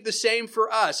 And I think the same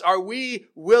for us. Are we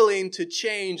willing to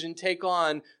change and take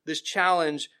on this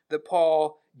challenge that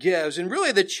Paul gives? And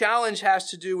really the challenge has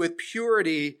to do with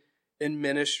purity in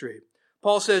ministry.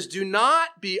 Paul says, do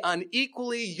not be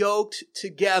unequally yoked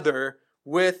together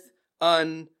with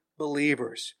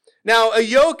unbelievers. Now, a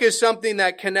yoke is something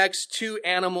that connects 2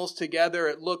 animals together.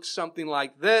 It looks something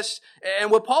like this.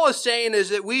 And what Paul is saying is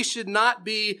that we should not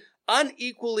be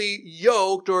unequally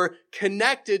yoked or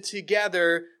connected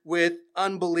together with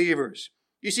unbelievers.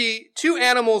 You see, two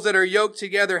animals that are yoked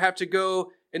together have to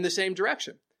go in the same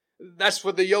direction. That's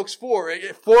what the yoke's for.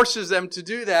 It forces them to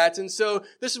do that. And so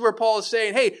this is where Paul is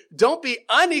saying, hey, don't be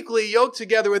unequally yoked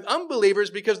together with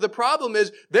unbelievers, because the problem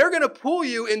is they're going to pull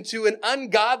you into an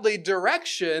ungodly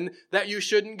direction that you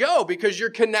shouldn't go because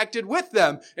you're connected with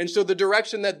them. And so the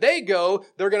direction that they go,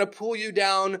 they're going to pull you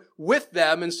down with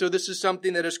them. And so this is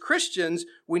something that as Christians,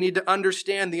 we need to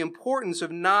understand the importance of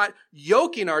not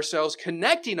yoking ourselves,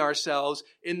 connecting ourselves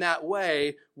in that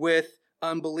way with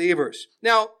unbelievers.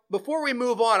 Now, before we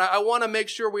move on, I want to make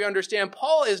sure we understand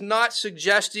Paul is not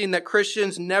suggesting that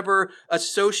Christians never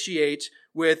associate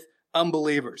with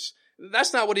unbelievers.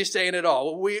 That's not what he's saying at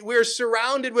all. We're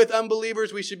surrounded with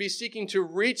unbelievers. We should be seeking to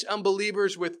reach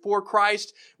unbelievers for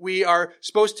Christ. We are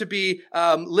supposed to be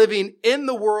living in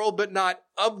the world, but not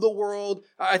of the world.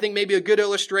 I think maybe a good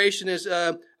illustration is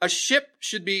a ship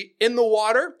should be in the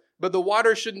water, but the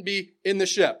water shouldn't be in the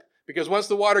ship. Because once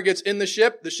the water gets in the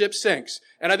ship sinks.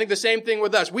 And I think the same thing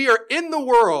with us. We are in the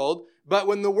world, but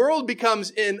when the world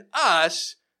becomes in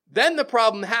us, then the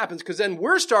problem happens, because then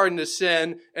we're starting to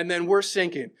sin and then we're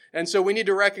sinking. And so we need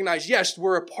to recognize, yes,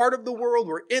 we're a part of the world,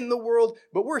 we're in the world,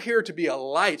 but we're here to be a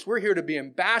light. We're here to be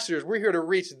ambassadors. We're here to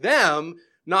reach them,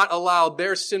 not allow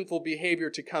their sinful behavior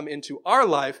to come into our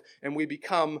life and we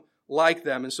become like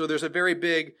them. And so there's a very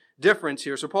big difference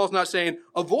here. So Paul's not saying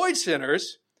avoid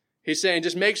sinners. He's saying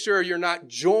just make sure you're not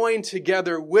joined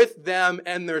together with them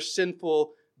and their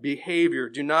sinful behavior.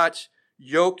 Do not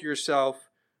yoke yourself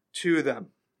to them.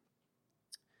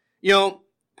 You know,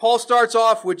 Paul starts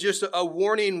off with just a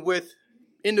warning with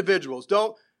individuals.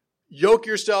 Don't yoke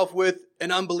yourself with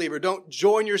an unbeliever. Don't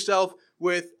join yourself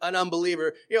with an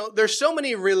unbeliever. You know, there's so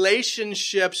many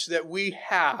relationships that we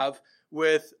have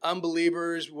with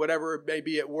unbelievers, whatever it may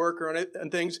be at work or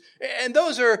and things. And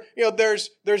those are, you know, there's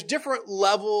different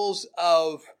levels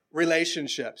of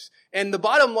relationships. And the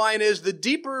bottom line is the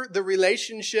deeper the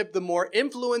relationship, the more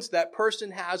influence that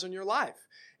person has on your life.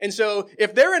 And so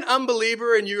if they're an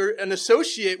unbeliever and you're an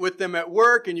associate with them at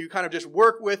work and you kind of just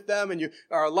work with them and you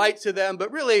are a light to them,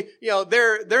 but really, you know,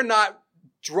 they're not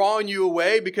drawing you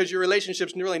away because your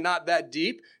relationship's really not that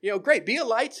deep, you know, great, be a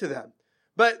light to them.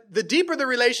 But the deeper the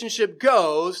relationship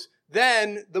goes,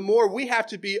 then the more we have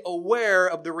to be aware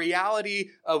of the reality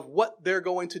of what they're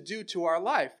going to do to our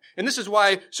life. And this is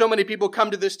why so many people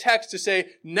come to this text to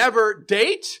say, never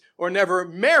date or never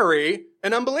marry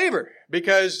an unbeliever,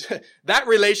 because that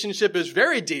relationship is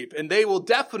very deep and they will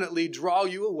definitely draw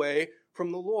you away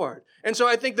from the Lord. And so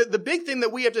I think that the big thing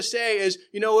that we have to say is,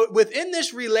 you know, within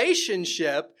this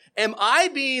relationship, am I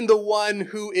being the one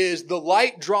who is the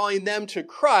light drawing them to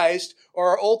Christ,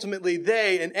 or are ultimately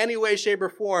they, in any way, shape, or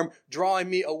form, drawing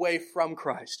me away from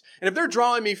Christ? And if they're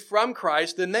drawing me from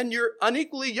Christ, then you're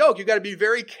unequally yoked. You've got to be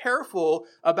very careful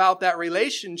about that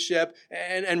relationship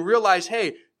and realize,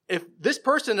 hey, if this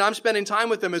person that I'm spending time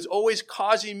with them is always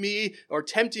causing me or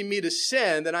tempting me to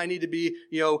sin, then I need to be,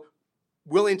 you know,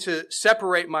 willing to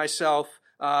separate myself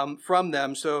from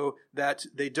them so that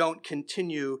they don't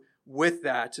continue with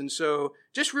that. And so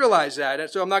just realize that. And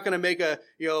so I'm not going to make a,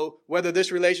 you know, whether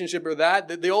this relationship or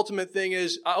that. The ultimate thing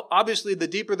is, obviously, the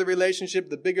deeper the relationship,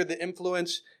 the bigger the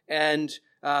influence. And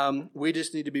we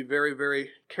just need to be very, very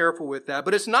careful with that.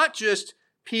 But it's not just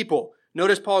people.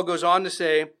 Notice Paul goes on to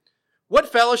say, what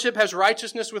fellowship has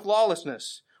righteousness with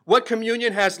lawlessness? What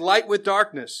communion has light with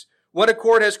darkness? What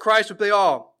accord has Christ with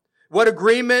Baal? What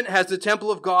agreement has the temple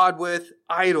of God with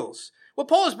idols? What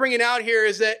Paul is bringing out here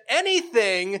is that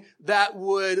anything that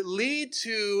would lead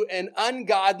to an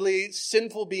ungodly,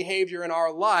 sinful behavior in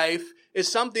our life is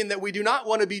something that we do not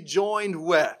want to be joined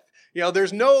with. You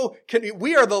know,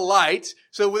 we are the light,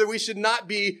 so we should not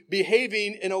be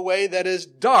behaving in a way that is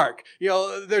dark. You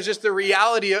know, there's just the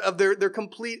reality of they're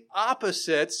complete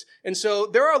opposites. And so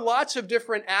there are lots of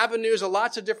different avenues,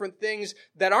 lots of different things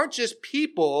that aren't just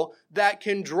people that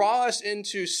can draw us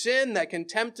into sin, that can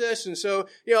tempt us. And so,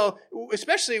 you know,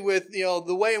 especially with, you know,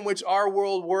 the way in which our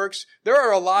world works, there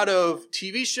are a lot of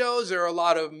TV shows, there are a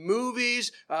lot of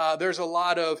movies, there's a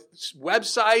lot of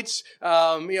websites,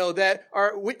 you know, that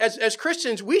are, as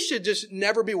Christians, we should just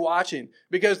never be watching,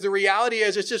 because the reality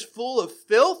is it's just full of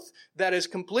filth that is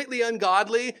completely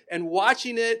ungodly, and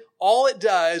watching it, all it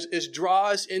does is draw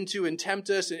us into and tempt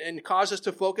us and cause us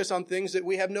to focus on things that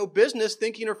we have no business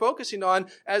thinking or focusing on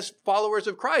as followers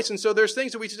of Christ. And so there's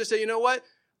things that we should just say, you know what?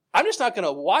 I'm just not going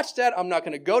to watch that. I'm not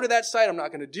going to go to that site. I'm not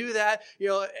going to do that. You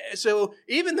know, so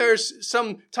even there's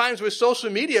some times with social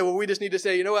media where we just need to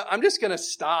say, you know what? I'm just going to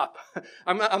stop.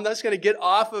 I'm just going to get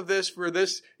off of this for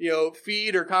this, you know,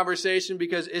 feed or conversation,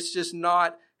 because it's just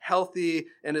not healthy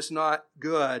and it's not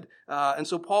good. And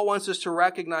so Paul wants us to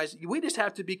recognize we just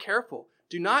have to be careful.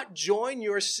 Do not join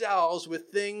yourselves with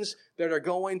things that are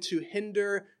going to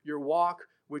hinder your walk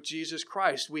with Jesus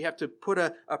Christ. We have to put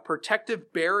a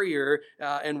protective barrier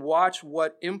and watch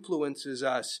what influences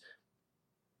us.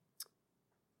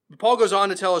 Paul goes on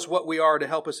to tell us what we are to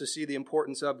help us to see the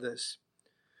importance of this.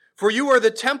 For you are the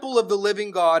temple of the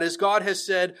living God, as God has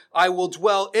said, I will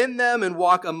dwell in them and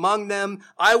walk among them.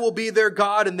 I will be their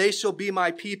God, and they shall be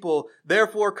my people.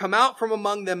 Therefore, come out from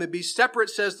among them and be separate,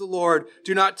 says the Lord.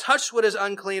 Do not touch what is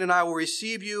unclean, and I will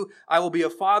receive you. I will be a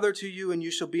father to you, and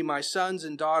you shall be my sons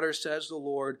and daughters, says the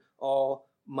Lord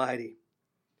Almighty.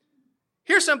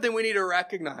 Here's something we need to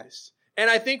recognize. And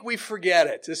I think we forget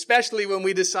it, especially when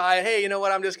we decide, hey, you know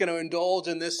what, I'm just going to indulge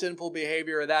in this sinful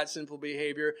behavior or that sinful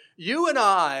behavior. You and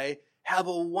I have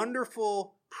a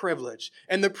wonderful privilege.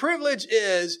 And the privilege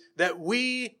is that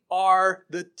we are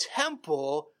the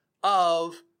temple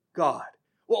of God.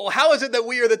 Well, how is it that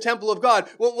we are the temple of God?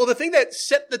 Well, the thing that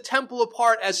set the temple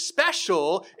apart as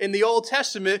special in the Old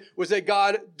Testament was that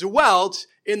God dwelt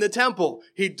in the temple.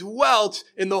 He dwelt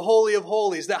in the Holy of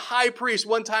Holies. The high priest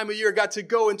one time a year got to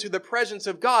go into the presence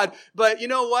of God. But you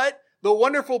know what? The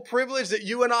wonderful privilege that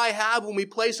you and I have when we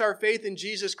place our faith in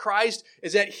Jesus Christ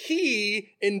is that He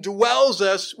indwells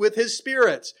us with His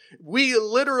Spirit. We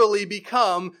literally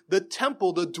become the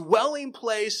temple, the dwelling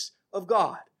place of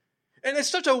God. And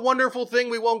it's such a wonderful thing.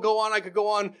 We won't go on. I could go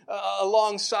on a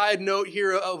long side note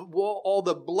here of all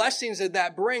the blessings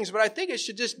that brings. But I think it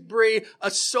should just bring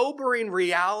a sobering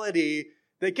reality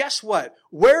that guess what?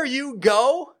 Where you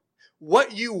go,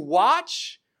 what you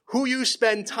watch, who you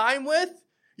spend time with,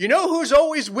 you know who's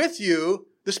always with you?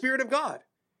 The Spirit of God.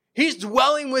 He's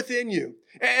dwelling within you.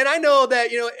 And I know that,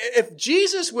 if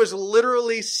Jesus was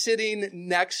literally sitting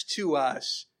next to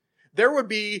us, there would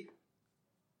be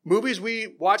movies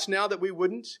we watch now that we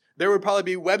wouldn't. There would probably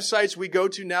be websites we go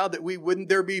to now that we wouldn't.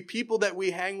 There'd be people that we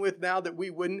hang with now that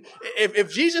we wouldn't.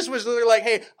 If Jesus was literally like,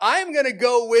 hey, I'm going to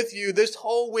go with you this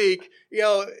whole week,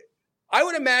 I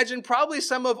would imagine probably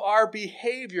some of our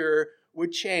behavior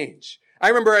would change. I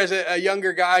remember as a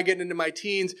younger guy getting into my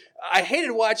teens, I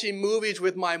hated watching movies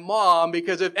with my mom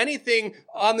because if anything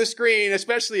on the screen,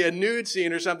 especially a nude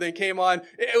scene or something came on,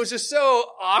 it was just so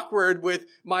awkward with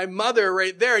my mother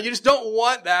right there. You just don't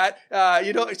want that.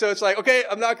 So it's like, okay,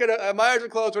 my eyes are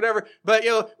closed, whatever. But,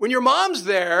 when your mom's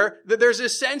there, there's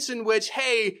this sense in which,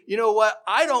 hey, you know what?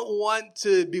 I don't want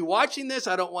to be watching this.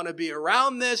 I don't want to be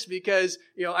around this because,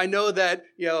 I know that,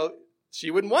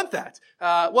 she wouldn't want that.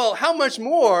 Well, how much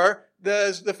more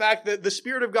the fact that the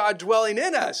Spirit of God dwelling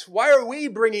in us? Why are we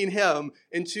bringing Him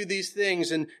into these things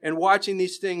and watching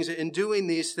these things and doing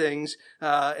these things?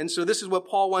 And so this is what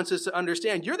Paul wants us to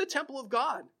understand. You're the temple of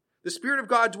God. The Spirit of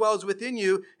God dwells within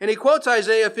you. And he quotes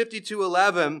Isaiah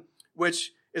 52:11,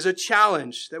 which is a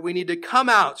challenge that we need to come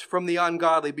out from the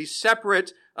ungodly, be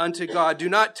separate unto God. Do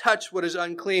not touch what is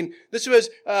unclean. This was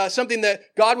something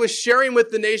that God was sharing with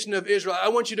the nation of Israel. I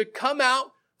want you to come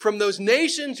out from those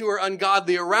nations who are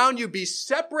ungodly around you. Be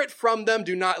separate from them.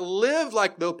 Do not live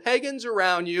like the pagans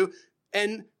around you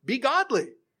and be godly.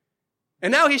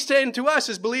 And now he's saying to us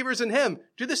as believers in Him,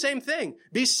 do the same thing.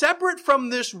 Be separate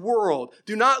from this world.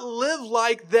 Do not live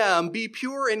like them. Be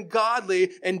pure and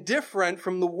godly and different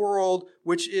from the world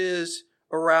which is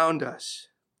around us.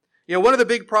 One of the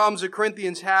big problems the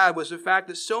Corinthians had was the fact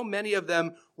that so many of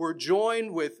them were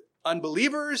joined with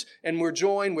unbelievers and were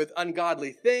joined with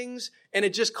ungodly things, and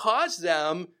it just caused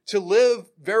them to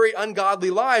live very ungodly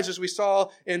lives, as we saw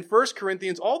in 1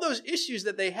 Corinthians. All those issues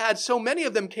that they had, so many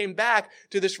of them came back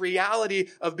to this reality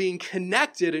of being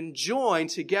connected and joined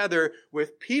together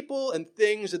with people and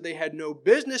things that they had no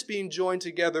business being joined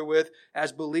together with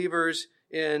as believers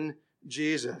in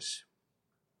Jesus.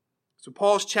 So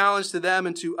Paul's challenge to them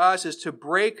and to us is to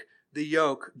break the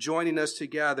yoke, joining us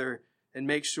together, and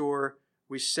make sure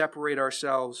we separate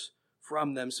ourselves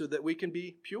from them so that we can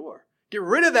be pure. Get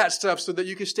rid of that stuff so that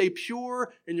you can stay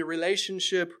pure in your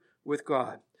relationship with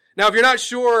God. Now, if you're not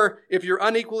sure if you're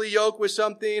unequally yoked with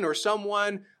something or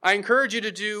someone, I encourage you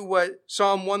to do what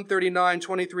Psalm 139,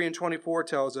 23, and 24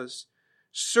 tells us.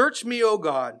 Search me, O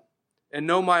God, and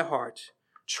know my heart.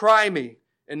 Try me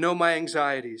and know my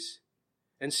anxieties,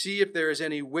 and see if there is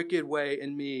any wicked way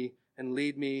in me, and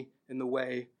lead me in the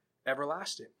way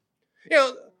everlasting.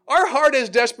 Our heart is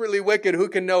desperately wicked. Who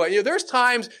can know it? There's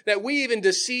times that we even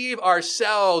deceive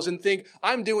ourselves and think,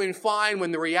 I'm doing fine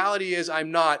when the reality is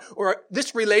I'm not. Or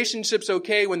this relationship's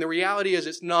okay when the reality is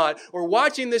it's not. Or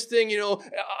watching this thing,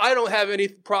 I don't have any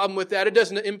problem with that. It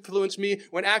doesn't influence me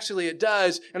when actually it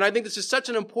does. And I think this is such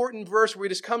an important verse where we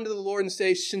just come to the Lord and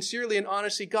say sincerely and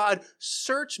honestly, God,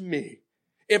 search me.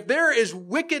 If there is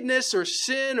wickedness or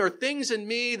sin or things in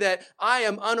me that I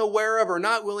am unaware of or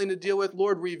not willing to deal with,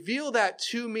 Lord, reveal that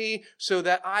to me so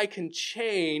that I can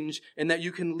change and that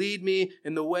you can lead me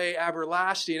in the way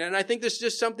everlasting. And I think this is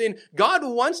just something God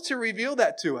wants to reveal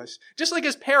that to us. Just like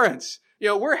as parents,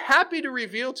 we're happy to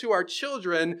reveal to our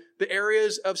children the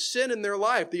areas of sin in their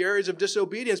life, the areas of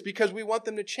disobedience, because we want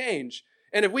them to change.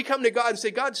 And if we come to God and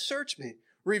say, God, search me,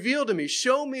 reveal to me,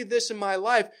 show me this in my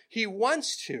life, He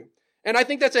wants to. And I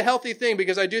think that's a healthy thing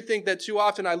because I do think that too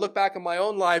often I look back on my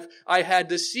own life, I had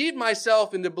deceived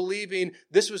myself into believing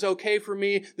this was okay for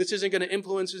me, this isn't going to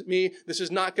influence me, this is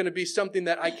not going to be something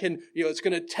that I can, it's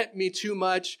going to tempt me too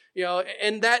much,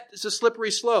 and that is a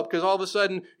slippery slope because all of a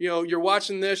sudden, you're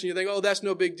watching this and you think, oh, that's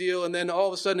no big deal. And then all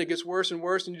of a sudden it gets worse and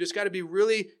worse and you just got to be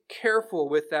really careful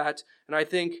with that. And I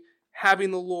think having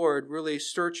the Lord really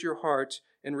search your heart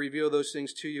and reveal those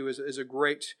things to you is a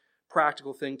great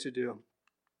practical thing to do.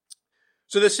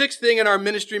 So the sixth thing in our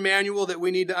ministry manual that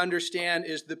we need to understand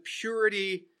is the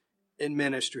purity in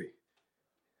ministry.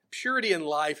 Purity in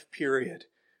life, period.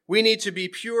 We need to be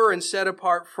pure and set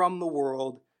apart from the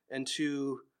world and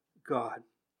to God.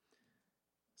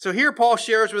 So here Paul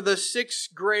shares with us 6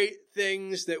 great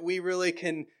things that we really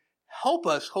can help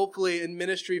us, hopefully, in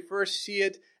ministry. First, see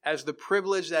it as the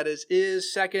privilege that it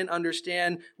is. Second,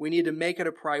 understand we need to make it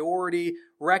a priority.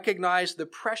 Recognize the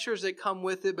pressures that come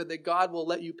with it, but that God will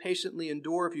let you patiently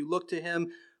endure if you look to Him.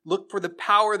 Look for the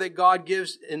power that God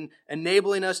gives in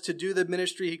enabling us to do the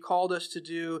ministry He called us to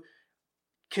do.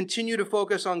 Continue to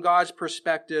focus on God's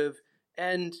perspective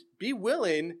and be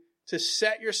willing to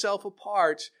set yourself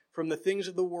apart from the things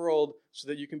of the world so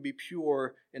that you can be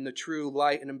pure in the true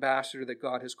light and ambassador that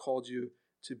God has called you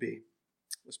to be.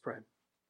 Let's pray.